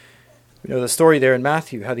We know the story there in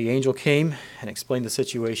Matthew, how the angel came and explained the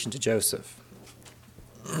situation to Joseph.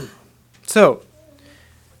 So,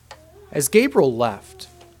 as Gabriel left,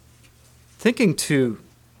 thinking to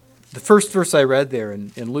the first verse I read there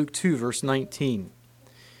in Luke 2, verse 19,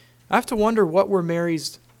 I have to wonder, what were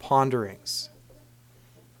Mary's ponderings?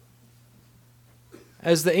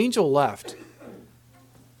 As the angel left,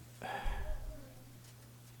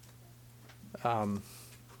 I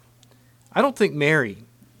don't think Mary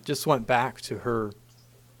just went back to her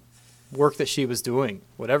work that she was doing,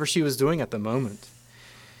 whatever she was doing at the moment.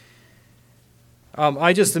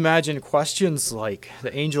 I just imagine questions like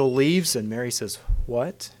the angel leaves and Mary says,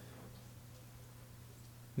 "What?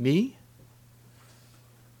 Me?"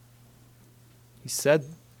 He said,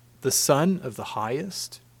 "The Son of the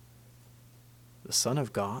Highest, the Son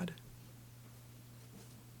of God."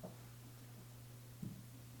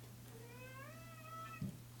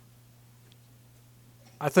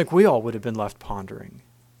 I think we all would have been left pondering.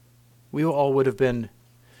 We all would have been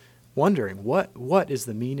wondering, what is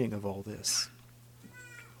the meaning of all this?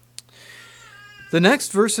 The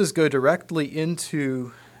next verses go directly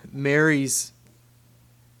into Mary's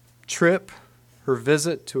trip, her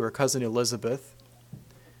visit to her cousin Elizabeth.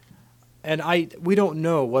 And we don't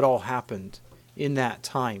know what all happened in that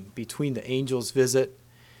time between the angel's visit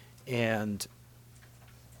and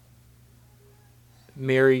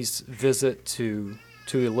Mary's visit to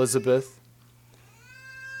Elizabeth.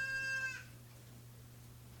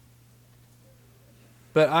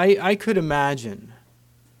 But I could imagine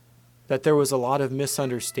that there was a lot of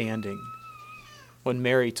misunderstanding when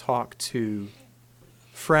Mary talked to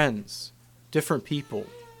friends, different people,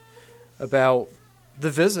 about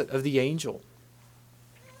the visit of the angel.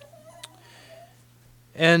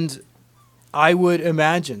 And I would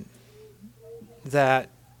imagine that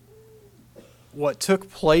what took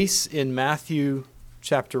place in Matthew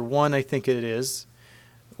chapter 1, I think it is,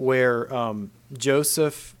 where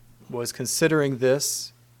Joseph was considering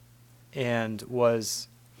this and was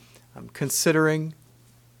considering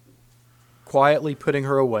quietly putting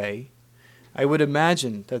her away. I would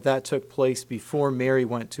imagine that took place before Mary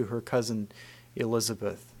went to her cousin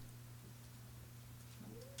Elizabeth.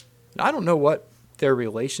 And I don't know what their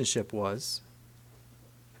relationship was,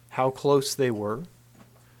 how close they were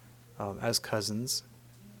as cousins,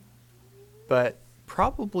 but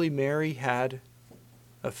probably Mary had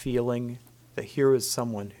a feeling that here was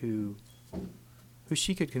someone who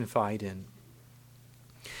she could confide in.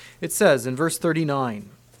 It says in verse 39,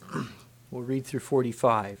 we'll read through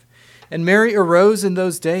 45, "And Mary arose in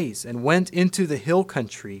those days and went into the hill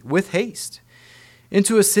country with haste,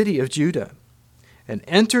 into a city of Judah, and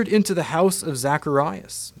entered into the house of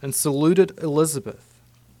Zacharias, and saluted Elizabeth.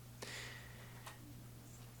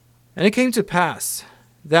 And it came to pass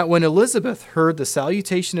that when Elizabeth heard the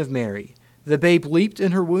salutation of Mary, the babe leaped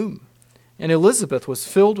in her womb, and Elizabeth was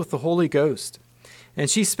filled with the Holy Ghost. And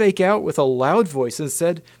she spake out with a loud voice and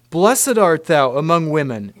said, Blessed art thou among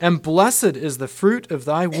women, and blessed is the fruit of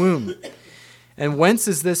thy womb. And whence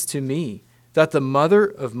is this to me, that the mother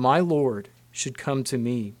of my Lord should come to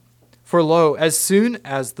me? For lo, as soon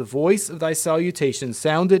as the voice of thy salutation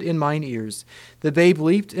sounded in mine ears, the babe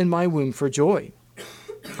leaped in my womb for joy.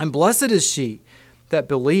 And blessed is she that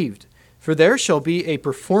believed, for there shall be a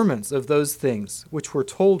performance of those things which were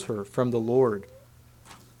told her from the Lord.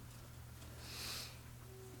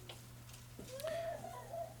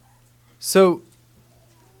 So,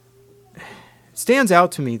 it stands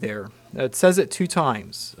out to me there. It says it 2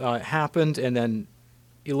 times. It happened, and then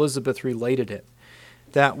Elizabeth related it.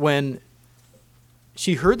 That when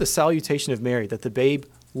she heard the salutation of Mary, that the babe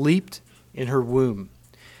leaped in her womb.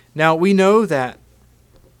 Now, we know that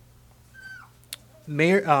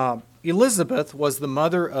Elizabeth was the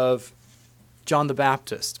mother of John the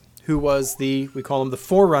Baptist, who was we call him the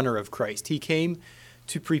forerunner of Christ. He came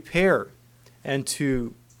to prepare and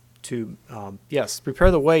to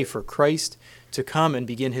prepare the way for Christ to come and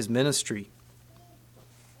begin his ministry.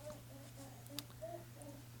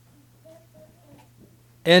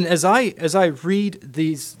 And as I read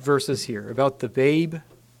these verses here about the babe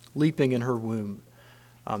leaping in her womb,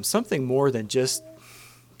 something more than just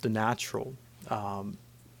the natural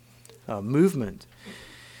movement,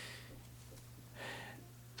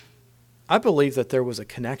 I believe that there was a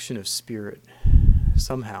connection of spirit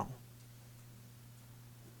somehow,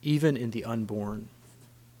 even in the unborn.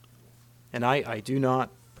 And I do not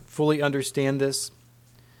fully understand this,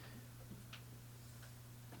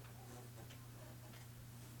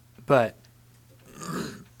 but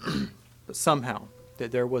somehow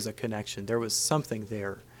that there was a connection. There was something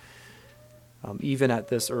there, even at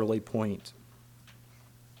this early point.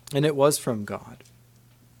 And it was from God.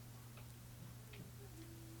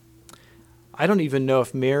 I don't even know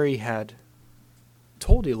if Mary had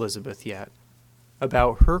told Elizabeth yet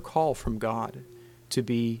about her call from God to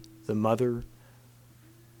be the mother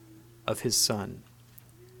of his son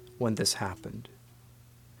when this happened.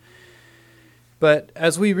 But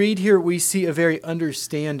as we read here, we see a very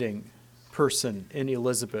understanding person in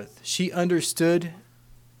Elizabeth. She understood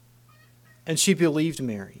and she believed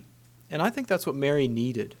Mary. And I think that's what Mary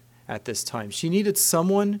needed at this time. She needed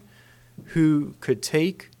someone who could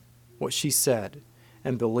take what she said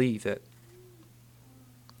and believe it.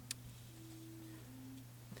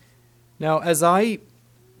 Now,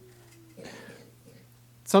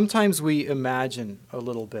 sometimes we imagine a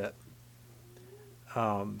little bit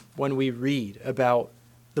when we read about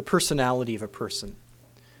the personality of a person,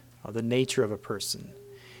 the nature of a person.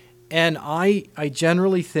 And I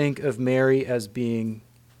generally think of Mary as being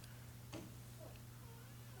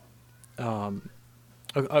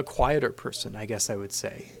a quieter person, I guess I would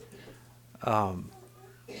say. And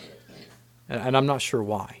I'm not sure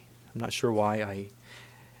why. I'm not sure why I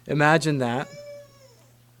imagine that.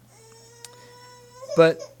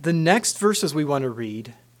 But the next verses we want to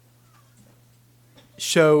read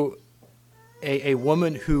show a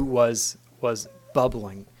woman who was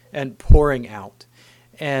bubbling and pouring out.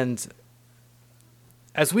 And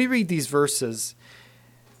as we read these verses,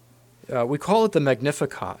 we call it the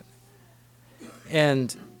Magnificat.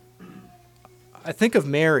 And I think of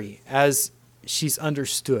Mary as she's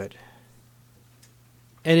understood.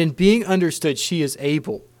 And in being understood, she is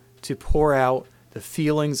able to pour out the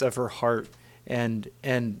feelings of her heart and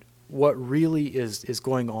what really is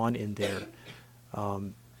going on in there.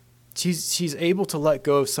 She's able to let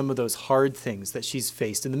go of some of those hard things that she's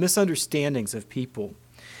faced and the misunderstandings of people.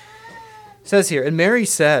 It says here, and Mary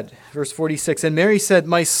said, verse 46, and Mary said,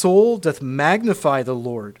 my soul doth magnify the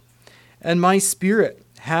Lord, and my spirit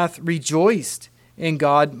hath rejoiced in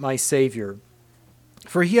God my Savior.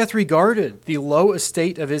 For he hath regarded the low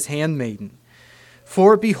estate of his handmaiden.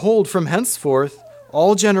 For behold, from henceforth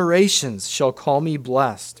all generations shall call me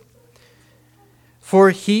blessed. For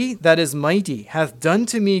he that is mighty hath done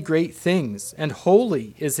to me great things, and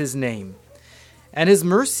holy is his name. And his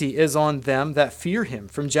mercy is on them that fear him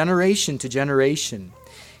from generation to generation.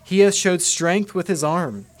 He hath showed strength with his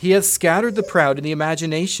arm. He hath scattered the proud in the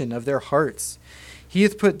imagination of their hearts. He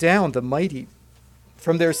hath put down the mighty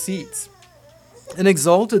from their seats, and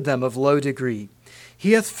exalted them of low degree.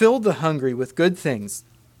 He hath filled the hungry with good things,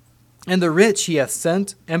 and the rich he hath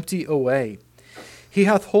sent empty away. He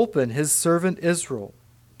hath holpen his servant Israel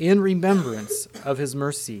in remembrance of his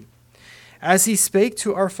mercy, as he spake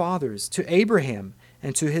to our fathers, to Abraham,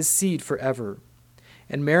 and to his seed forever.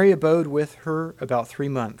 And Mary abode with her about 3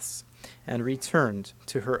 months, and returned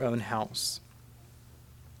to her own house.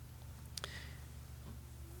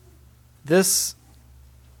 These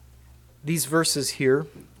verses here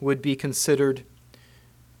would be considered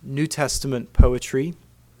New Testament poetry,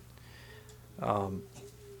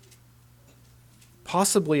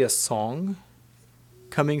 possibly a song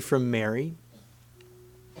coming from Mary.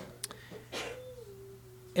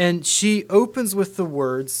 And she opens with the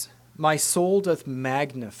words, my soul doth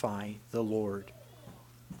magnify the Lord.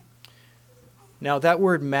 Now that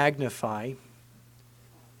word magnify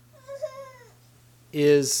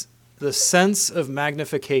is the sense of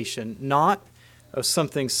magnification, not of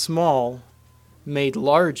something small made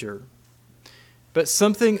larger, but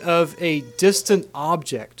something of a distant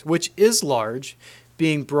object, which is large,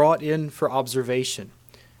 being brought in for observation.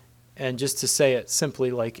 And just to say it simply,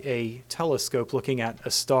 like a telescope looking at a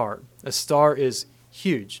star. A star is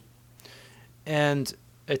huge. And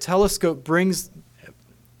a telescope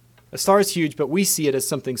a star is huge, but we see it as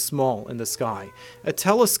something small in the sky. A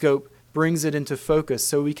telescope brings it into focus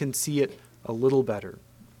so we can see it a little better.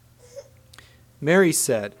 Mary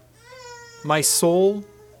said, my soul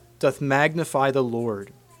doth magnify the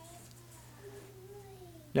Lord.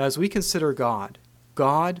 Now, as we consider God,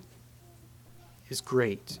 God is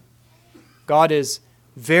great. God is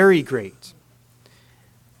very great.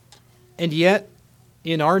 And yet,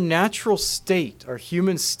 in our natural state, our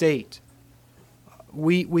human state,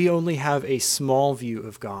 we only have a small view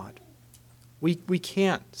of God. We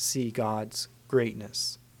can't see God's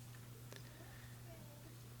greatness.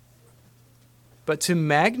 But to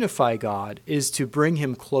magnify God is to bring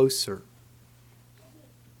him closer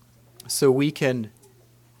so we can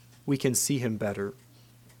see him better.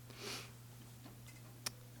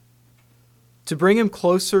 To bring him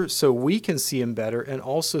closer so we can see him better, and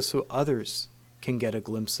also so others can get a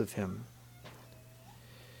glimpse of him.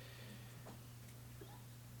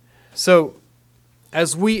 So,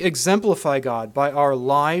 as we exemplify God by our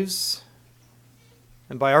lives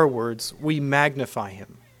and by our words, we magnify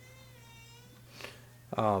him.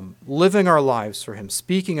 living our lives for him,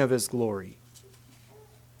 speaking of his glory.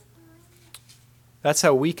 That's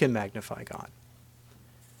how we can magnify God.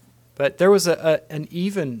 But there was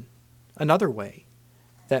another way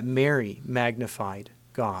that Mary magnified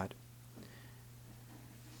God.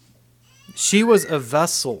 She was a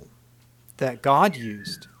vessel that God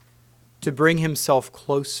used to bring himself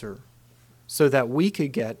closer so that we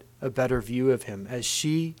could get a better view of him, as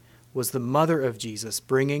she was the mother of Jesus,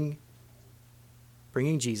 bringing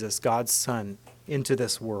Jesus, God's Son, into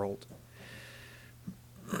this world.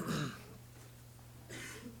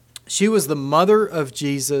 She was the mother of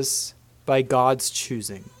Jesus by God's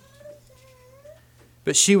choosing.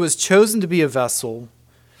 But she was chosen to be a vessel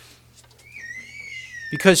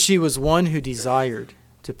because she was one who desired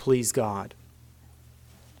to please God.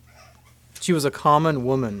 She was a common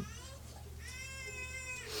woman.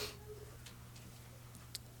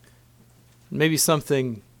 Maybe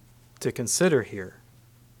something to consider here.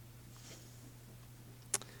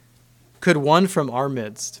 Could one from our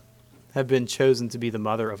midst have been chosen to be the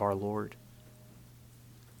mother of our Lord?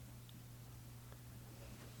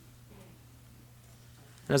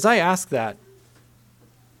 And as I ask that,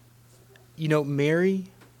 Mary,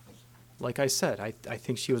 like I said, I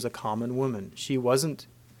think she was a common woman. She wasn't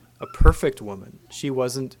a perfect woman. She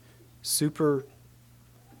wasn't super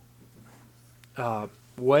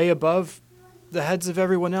way above the heads of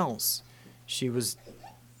everyone else. She was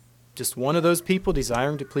just one of those people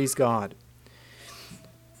desiring to please God.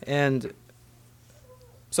 And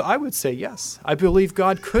so I would say yes. I believe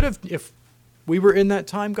God could have, if we were in that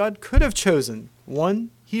time, God could have chosen one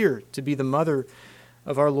here to be the mother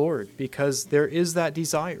of our Lord, because there is that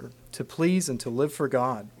desire to please and to live for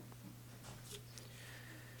God.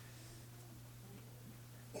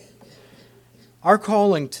 Our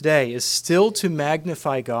calling today is still to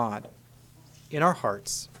magnify God in our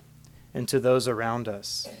hearts and to those around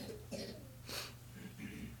us.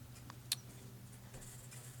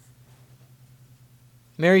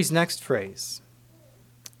 Mary's next phrase,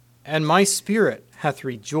 "And my spirit hath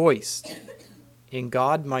rejoiced in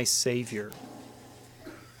God my Savior."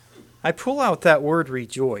 I pull out that word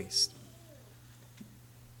rejoiced.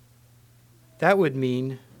 That would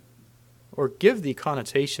mean, or give the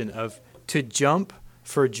connotation of, to jump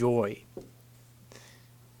for joy.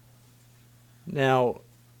 Now,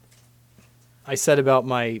 I said about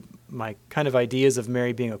my kind of ideas of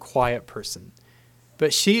Mary being a quiet person.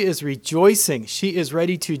 But she is rejoicing. She is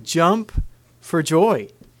ready to jump for joy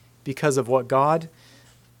because of what God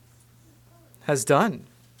has done.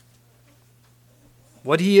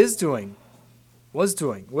 What he is doing, was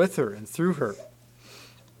doing with her and through her.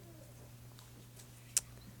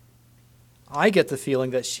 I get the feeling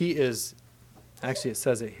that she is, actually it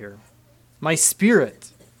says it here, "My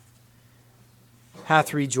spirit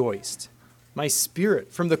hath rejoiced." My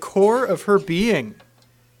spirit, from the core of her being,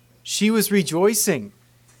 she was rejoicing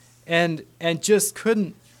and just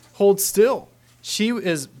couldn't hold still. She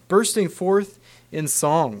is bursting forth in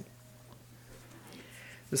song.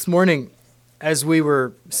 This morning, as we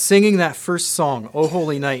were singing that first song, "O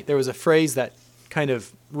Holy Night," there was a phrase that kind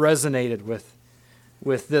of resonated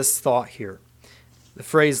with this thought here. The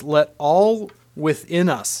phrase, "Let all within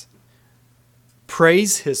us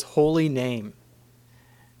praise his holy name."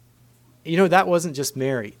 That wasn't just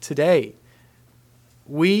Mary. Today,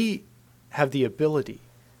 we have the ability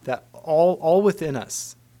that all within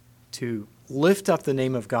us to lift up the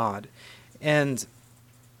name of God. And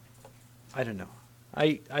I don't know.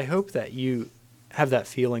 I hope that you have that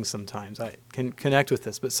feeling sometimes. I can connect with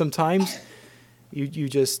this. But sometimes you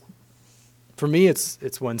just, for me,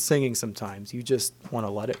 it's when singing sometimes. You just want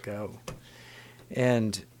to let it go.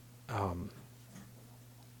 And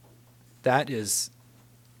that is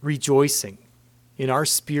rejoicing in our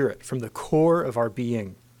spirit from the core of our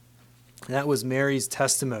being. And that was Mary's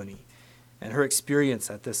testimony and her experience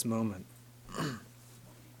at this moment.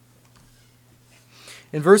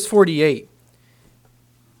 In verse 48,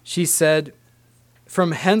 she said,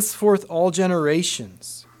 "From henceforth all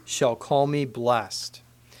generations shall call me blessed."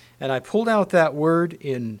 And I pulled out that word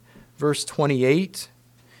in verse 28,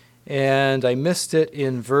 and I missed it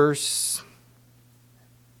in verse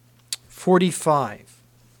 45.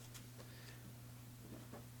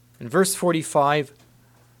 In verse 45,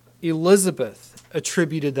 Elizabeth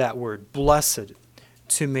attributed that word, blessed,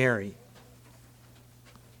 to Mary.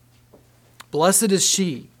 Blessed is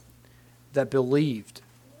she that believed.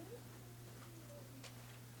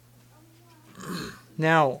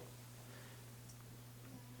 Now,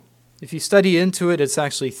 if you study into it, it's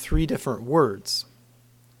actually 3 different words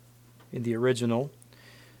in the original.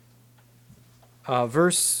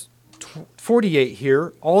 Verse 48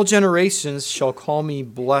 here, all generations shall call me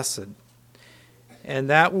blessed. And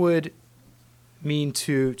that would mean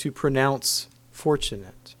to pronounce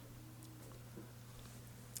fortunate.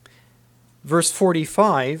 Verse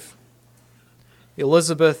 45,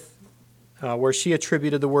 Elizabeth, where she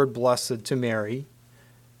attributed the word blessed to Mary,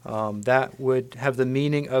 that would have the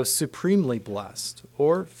meaning of supremely blessed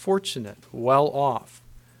or fortunate, well off.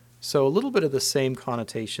 So a little bit of the same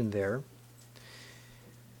connotation there.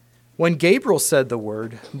 When Gabriel said the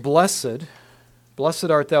word, blessed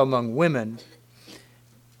art thou among women,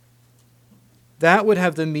 that would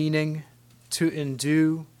have the meaning to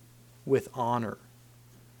endue with honor.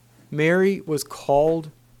 Mary was called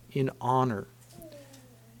in honor.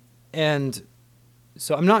 And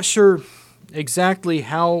so I'm not sure exactly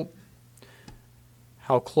how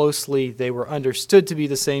closely they were understood to be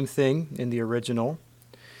the same thing in the original.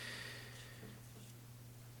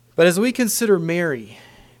 But as we consider Mary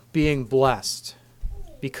being blessed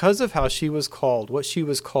because of how she was called, what she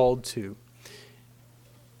was called to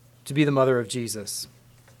be the mother of Jesus,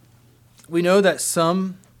 we know that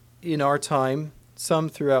some in our time, some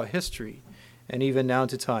throughout history, and even now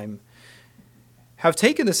to time, have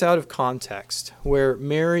taken this out of context, where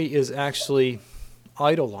Mary is actually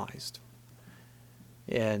idolized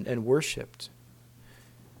and worshipped,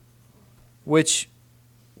 which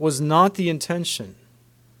was not the intention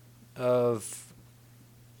of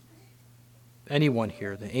anyone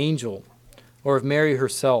here, the angel, or of Mary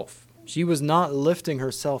herself. She was not lifting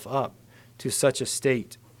herself up to such a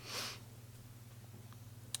state.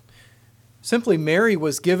 Simply, Mary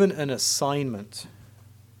was given an assignment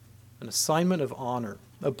of honor,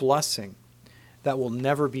 a blessing that will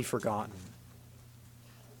never be forgotten.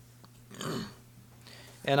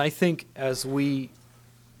 And I think as we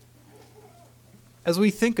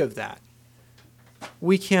think of that,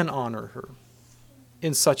 we can honor her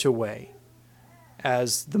in such a way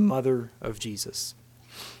as the mother of Jesus.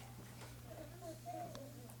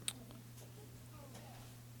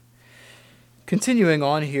 Continuing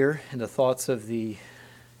on here in the thoughts of the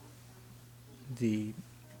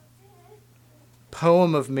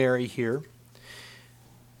poem of Mary here,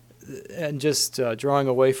 and just drawing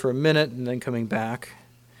away for a minute and then coming back.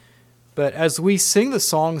 But as we sing the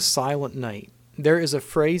song Silent Night, there is a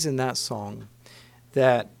phrase in that song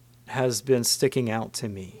that has been sticking out to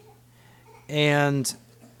me. And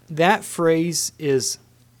that phrase is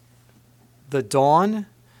the dawn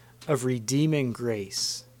of redeeming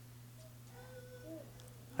grace.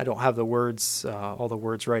 I don't have the words, all the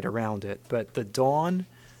words right around it, but the dawn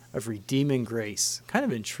of redeeming grace kind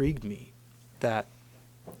of intrigued me, that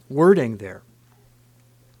wording there.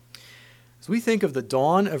 As we think of the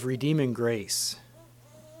dawn of redeeming grace,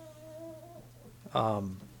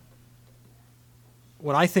 when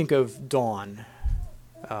I think of dawn,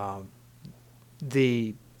 I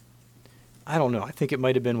don't know, I think it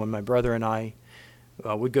might have been when my brother and I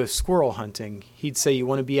would go squirrel hunting. He'd say, you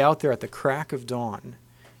want to be out there at the crack of dawn.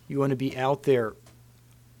 You want to be out there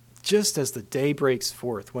just as the day breaks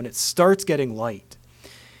forth, when it starts getting light.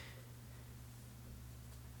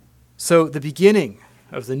 So the beginning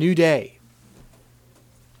of the new day.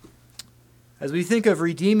 As we think of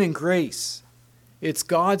redeeming grace, it's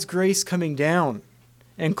God's grace coming down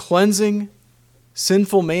and cleansing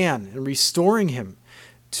sinful man and restoring him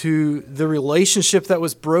to the relationship that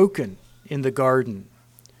was broken in the garden.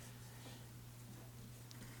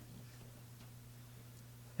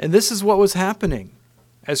 And this is what was happening.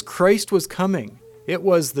 As Christ was coming, it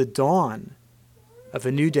was the dawn of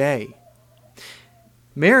a new day.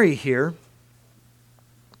 Mary here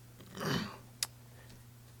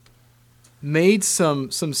made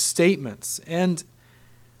some statements, and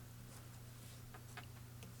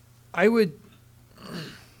I would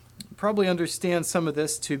probably understand some of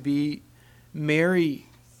this to be Mary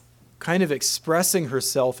kind of expressing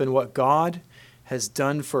herself in what God has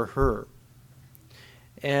done for her.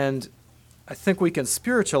 And I think we can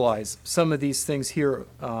spiritualize some of these things here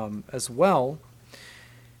as well.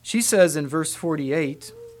 She says in verse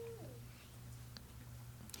 48,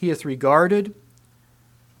 he hath regarded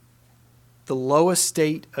the low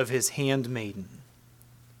estate of his handmaiden.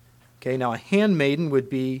 Okay, now a handmaiden would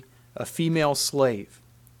be a female slave.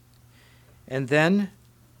 And then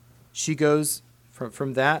she goes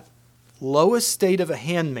from that low estate of a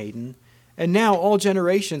handmaiden, and now all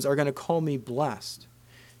generations are going to call me blessed.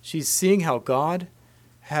 She's seeing how God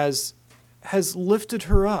has lifted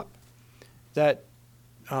her up, that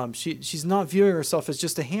she's not viewing herself as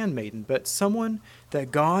just a handmaiden, but someone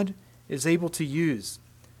that God is able to use,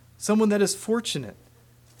 someone that is fortunate,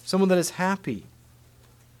 someone that is happy.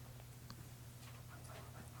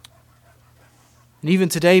 And even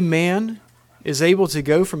today, man is able to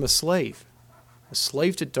go from a slave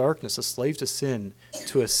to darkness, a slave to sin,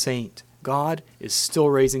 to a saint. God is still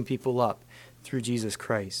raising people up through Jesus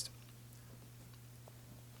Christ.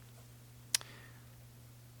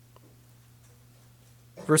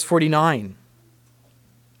 Verse 49.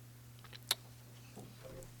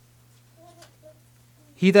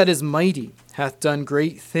 He that is mighty hath done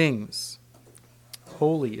great things.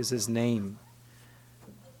 Holy is his name.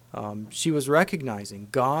 She was recognizing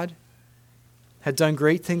God had done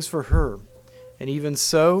great things for her. And even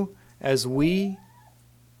so, as we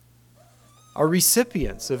are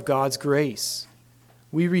recipients of God's grace,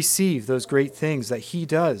 we receive those great things that he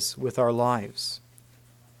does with our lives,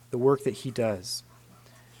 the work that he does.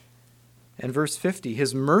 And verse 50,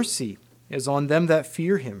 his mercy is on them that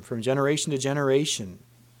fear him from generation to generation,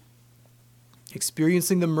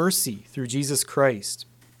 experiencing the mercy through Jesus Christ.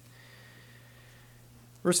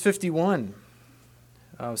 Verse 51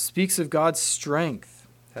 speaks of God's strength,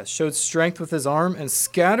 hath showed strength with his arm and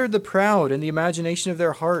scattered the proud in the imagination of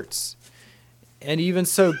their hearts. And even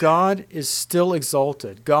so, God is still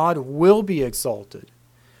exalted. God will be exalted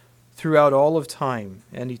throughout all of time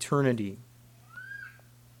and eternity.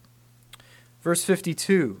 Verse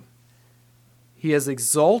 52, he has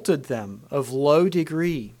exalted them of low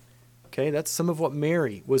degree. Okay, that's some of what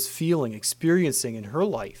Mary was feeling, experiencing in her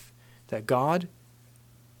life, that God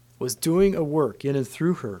was doing a work in and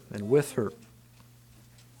through her and with her.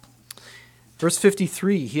 Verse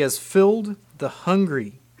 53, he has filled the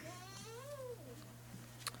hungry.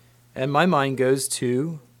 And my mind goes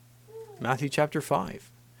to Matthew chapter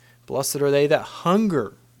 5. Blessed are they that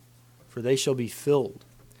hunger, for they shall be filled.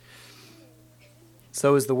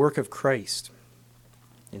 So is the work of Christ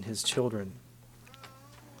in his children.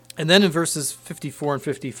 And then in verses 54 and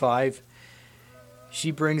 55,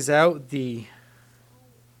 she brings out the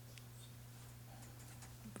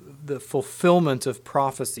fulfillment of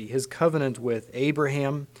prophecy, his covenant with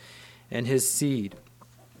Abraham and his seed.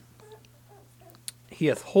 He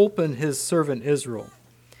hath holpen his servant Israel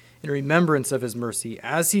in remembrance of his mercy,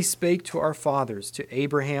 as he spake to our fathers, to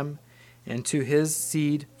Abraham, and to his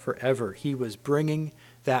seed forever. He was bringing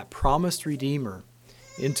that promised Redeemer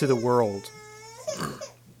into the world.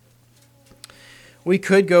 We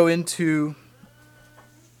could go into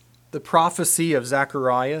the prophecy of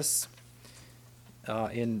Zacharias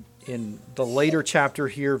in the later chapter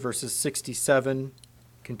here, verses 67,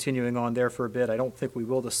 continuing on there for a bit. I don't think we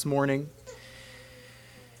will this morning.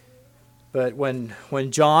 But when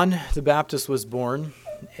John the Baptist was born,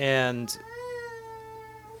 and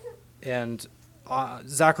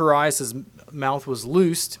Zacharias' mouth was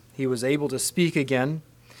loosed, he was able to speak again,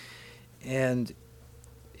 and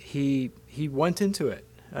he went into it.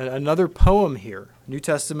 Another poem here, New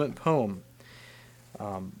Testament poem,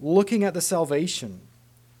 looking at the salvation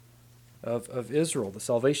of Israel, the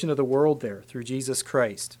salvation of the world there through Jesus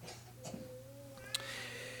Christ.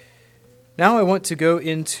 Now I want to go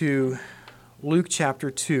into Luke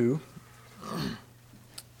chapter 2.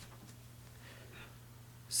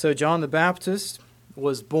 So John the Baptist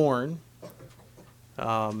was born,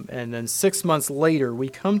 and then 6 months later we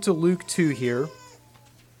come to Luke 2 here,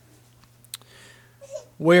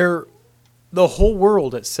 where the whole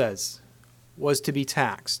world, it says, was to be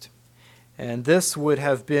taxed. And this would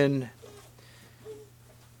have been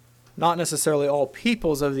not necessarily all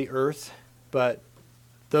peoples of the earth, but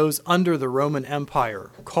those under the Roman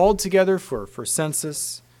Empire, called together for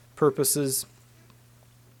census purposes.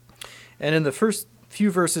 And in the first few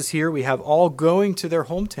verses here, we have all going to their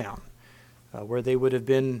hometown, where they would have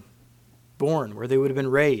been born, where they would have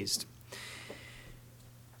been raised.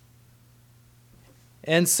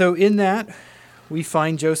 And so in that, we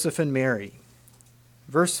find Joseph and Mary.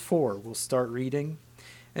 Verse 4, we'll start reading.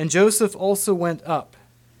 And Joseph also went up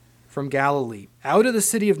from Galilee, out of the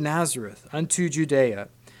city of Nazareth, unto Judea,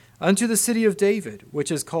 unto the city of David,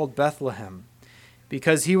 which is called Bethlehem,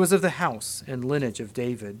 because he was of the house and lineage of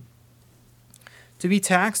David, to be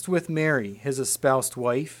taxed with Mary, his espoused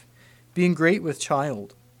wife, being great with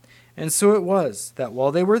child. And so it was, that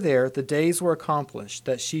while they were there, the days were accomplished,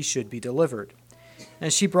 that she should be delivered.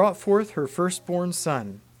 And she brought forth her firstborn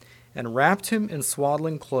son, and wrapped him in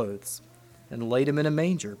swaddling clothes, and laid him in a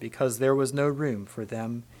manger, because there was no room for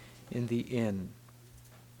them in the inn.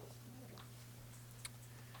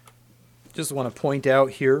 Just want to point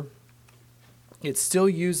out here, it still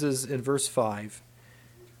uses in verse 5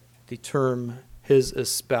 the term his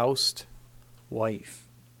espoused wife.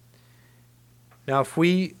 Now, if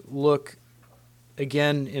we look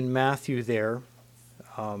again in Matthew there,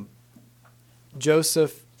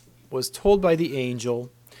 Joseph was told by the angel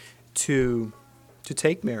to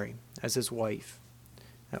take Mary as his wife.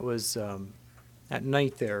 That was at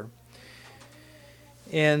night there.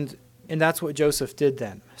 And that's what Joseph did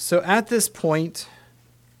then. So at this point,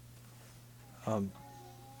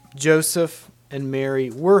 Joseph and Mary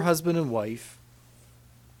were husband and wife.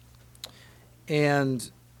 And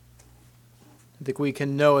I think we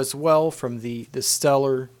can know as well from the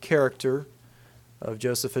stellar character of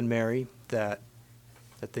Joseph and Mary that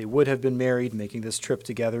they would have been married, making this trip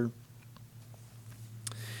together.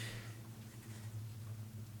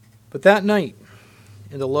 But that night,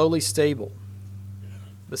 in the lowly stable,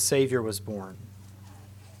 the Savior was born.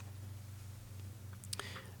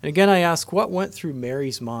 And again, I ask, what went through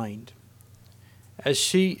Mary's mind as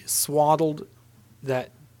she swaddled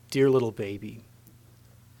that dear little baby?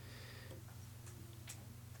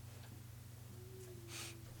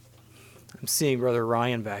 I'm seeing Brother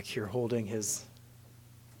Ryan back here holding his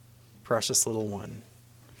precious little one.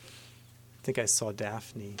 I think I saw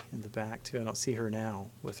Daphne in the back too. I don't see her now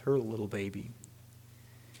with her little baby.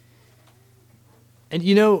 And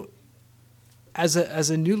you know, as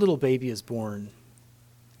a new little baby is born,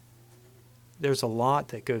 there's a lot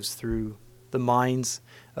that goes through the minds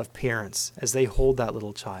of parents as they hold that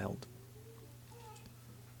little child.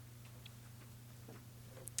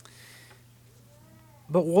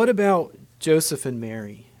 But what about Joseph and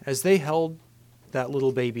Mary as they held that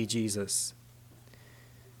little baby Jesus?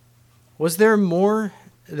 Was there more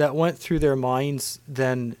that went through their minds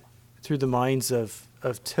than through the minds of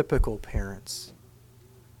typical parents?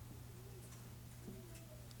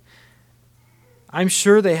 I'm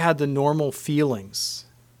sure they had the normal feelings.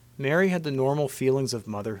 Mary had the normal feelings of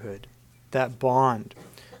motherhood, that bond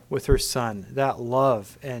with her son, that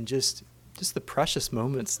love, and just the precious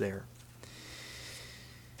moments there.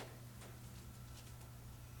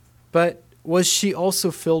 But was she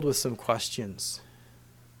also filled with some questions?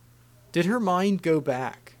 Did her mind go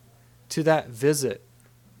back to that visit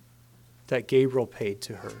that Gabriel paid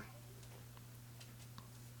to her?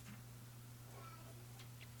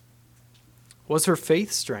 Was her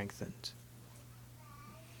faith strengthened?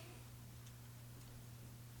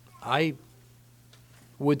 I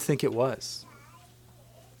would think it was.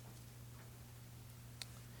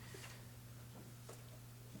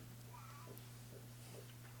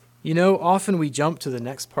 You know, often we jump to the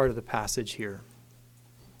next part of the passage here,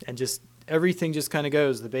 and just everything just kind of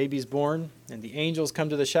goes. The baby's born, and the angels come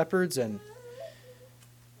to the shepherds,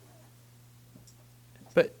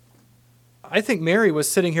 but I think Mary was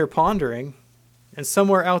sitting here pondering, and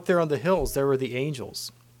somewhere out there on the hills there were the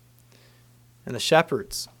angels and the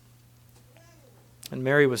shepherds. And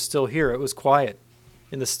Mary was still here. It was quiet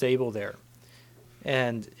in the stable there.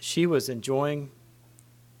 And she was enjoying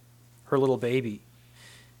her little baby.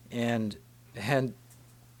 And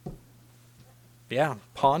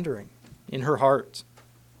pondering in her heart.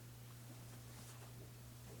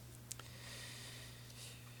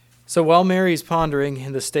 So while Mary's pondering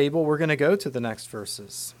in the stable, we're going to go to the next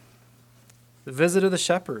verses. The visit of the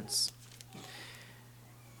shepherds.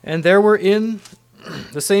 And there were in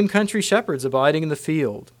the same country shepherds abiding in the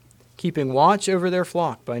field, keeping watch over their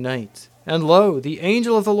flock by night. And lo, the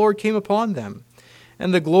angel of the Lord came upon them,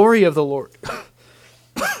 and the glory of the Lord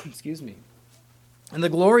and the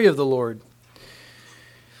glory of the Lord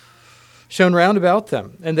shone round about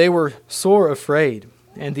them, and they were sore afraid.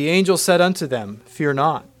 And the angel said unto them, Fear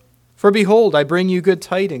not, for behold, I bring you good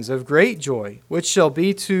tidings of great joy, which shall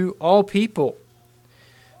be to all people.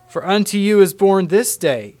 For unto you is born this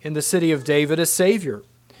day in the city of David a Savior,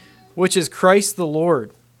 which is Christ the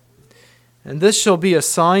Lord. And this shall be a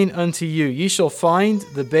sign unto you. Ye shall find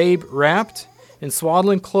the babe wrapped in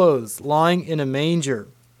swaddling clothes, lying in a manger.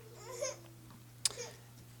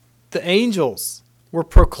 The angels were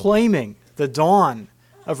proclaiming the dawn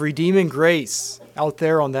of redeeming grace out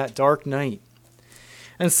there on that dark night.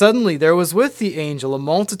 And suddenly there was with the angel a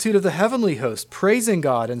multitude of the heavenly host, praising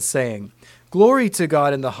God and saying, Glory to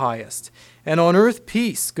God in the highest, and on earth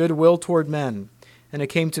peace, goodwill toward men. And it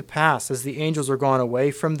came to pass, as the angels were gone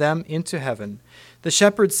away from them into heaven, the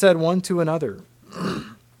shepherds said one to another,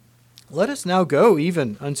 Let us now go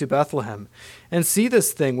even unto Bethlehem, and see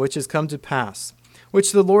this thing which is come to pass,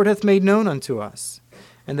 which the Lord hath made known unto us.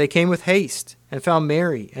 And they came with haste, and found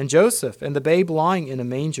Mary, and Joseph, and the babe lying in a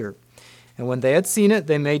manger. And when they had seen it,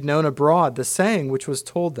 they made known abroad the saying which was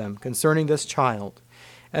told them concerning this child.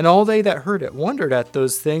 And all they that heard it wondered at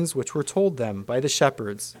those things which were told them by the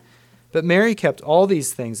shepherds. But Mary kept all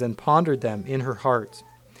these things, and pondered them in her heart.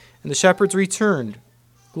 And the shepherds returned,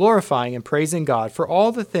 glorifying and praising God for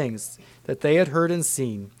all the things that they had heard and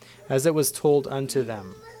seen, as it was told unto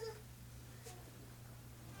them.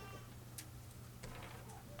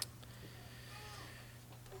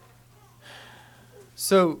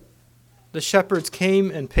 So the shepherds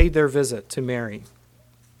came and paid their visit to Mary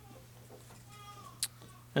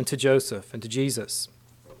and to Joseph and to Jesus.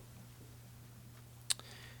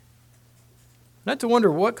 I had to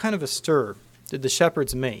wonder, what kind of a stir did the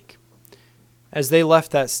shepherds make as they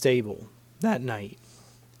left that stable that night?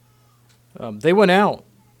 They went out.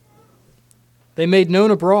 They made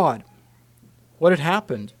known abroad what had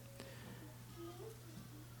happened.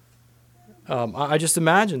 I just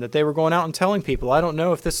imagined that they were going out and telling people. I don't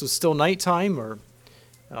know if this was still nighttime or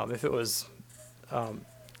if it was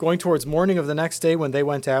going towards morning of the next day when they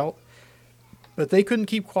went out. But they couldn't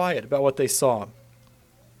keep quiet about what they saw.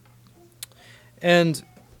 And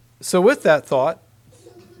so with that thought,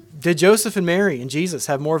 did Joseph and Mary and Jesus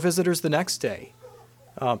have more visitors the next day?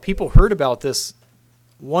 People heard about this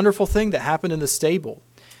wonderful thing that happened in the stable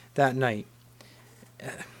that night.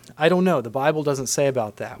 I don't know. The Bible doesn't say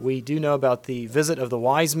about that. We do know about the visit of the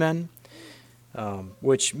wise men,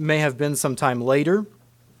 which may have been sometime later.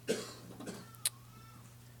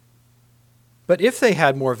 But if they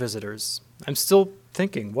had more visitors, I'm still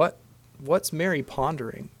thinking, what's Mary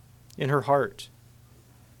pondering in her heart?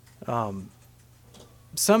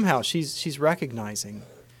 Somehow she's recognizing,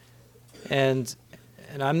 and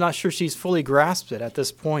I'm not sure she's fully grasped it at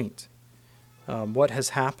this point, what has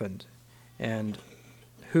happened and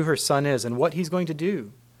who her son is and what he's going to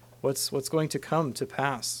do, what's going to come to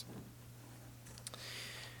pass.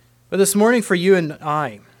 But this morning for you and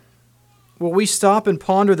I, will we stop and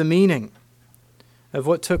ponder the meaning of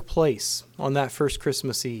what took place on that first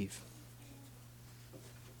Christmas Eve?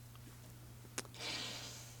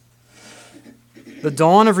 The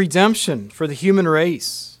dawn of redemption for the human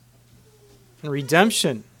race, and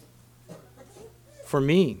redemption for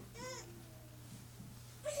me.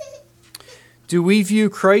 Do we view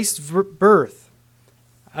Christ's birth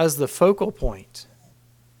as the focal point,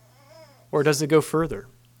 or does it go further?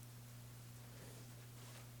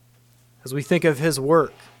 As we think of his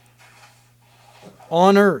work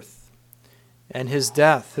on earth and his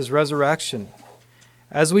death, his resurrection,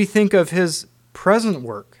 as we think of his present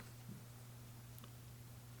work,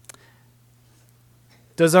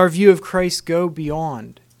 does our view of Christ go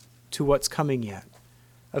beyond to what's coming yet,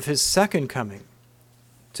 of his second coming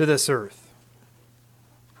to this earth?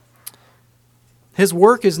 His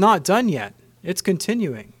work is not done yet. It's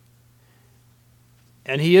continuing.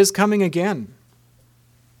 And he is coming again.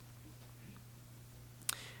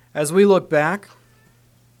 As we look back,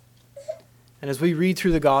 and as we read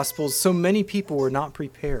through the Gospels, so many people were not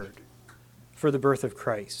prepared for the birth of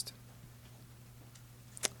Christ.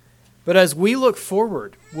 But as we look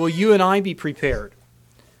forward, will you and I be prepared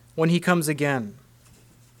when he comes again?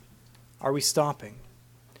 Are we stopping?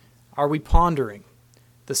 Are we pondering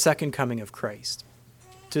the second coming of Christ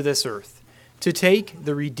to this earth, to take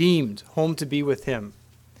the redeemed home to be with him?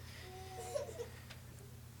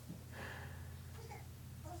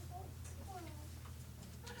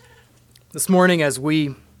 This morning, as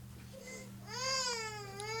we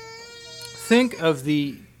think of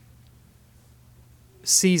the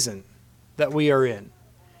season that we are in,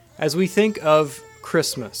 as we think of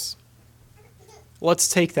Christmas, let's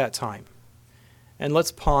take that time and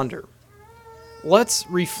let's ponder. Let's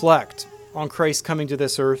reflect on Christ coming to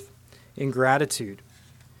this earth in gratitude.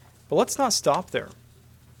 But let's not stop there.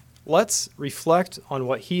 Let's reflect on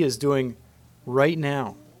what he is doing right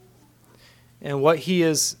now and what he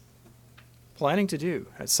is planning to do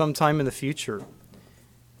at some time in the future.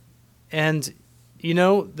 And,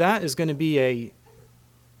 that is going to be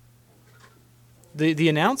the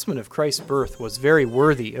announcement of Christ's birth was very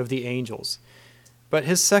worthy of the angels. But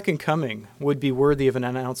his second coming would be worthy of an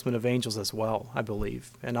announcement of angels as well, I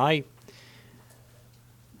believe. And I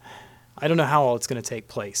don't know how all it's going to take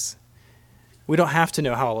place. We don't have to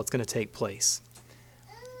know how all it's going to take place.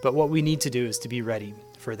 But what we need to do is to be ready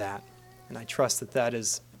for that. And I trust that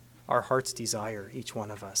is our heart's desire, each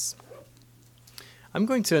one of us. I'm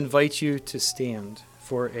going to invite you to stand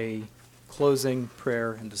for a closing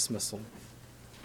prayer and dismissal.